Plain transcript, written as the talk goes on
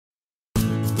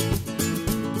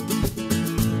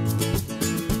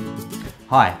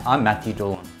Hi, I'm Matthew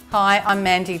Doolan. Hi, I'm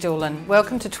Mandy Doolan.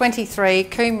 Welcome to 23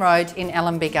 Coombe Road in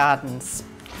Allenby Gardens.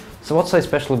 So what's so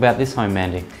special about this home,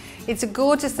 Mandy? It's a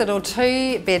gorgeous little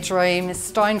 2-bedroom,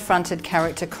 stone-fronted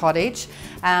character cottage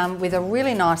with a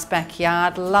really nice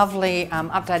backyard, lovely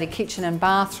updated kitchen and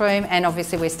bathroom, and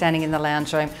obviously we're standing in the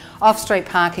lounge room. Off-street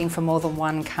parking for more than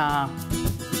one car.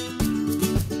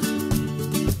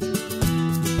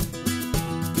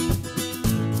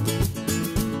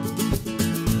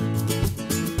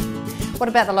 What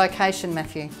about the location,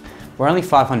 Matthew? We're only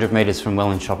 500 metres from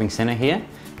Welland Shopping Centre here,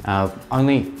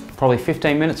 only probably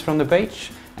 15 minutes from the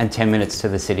beach and 10 minutes to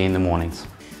the city in the mornings.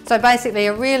 So basically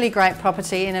a really great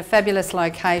property in a fabulous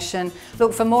location.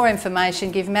 Look, for more information,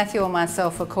 give Matthew or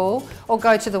myself a call or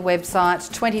go to the website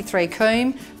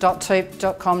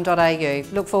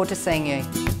 23coombe.toop.com.au. Look forward to seeing you.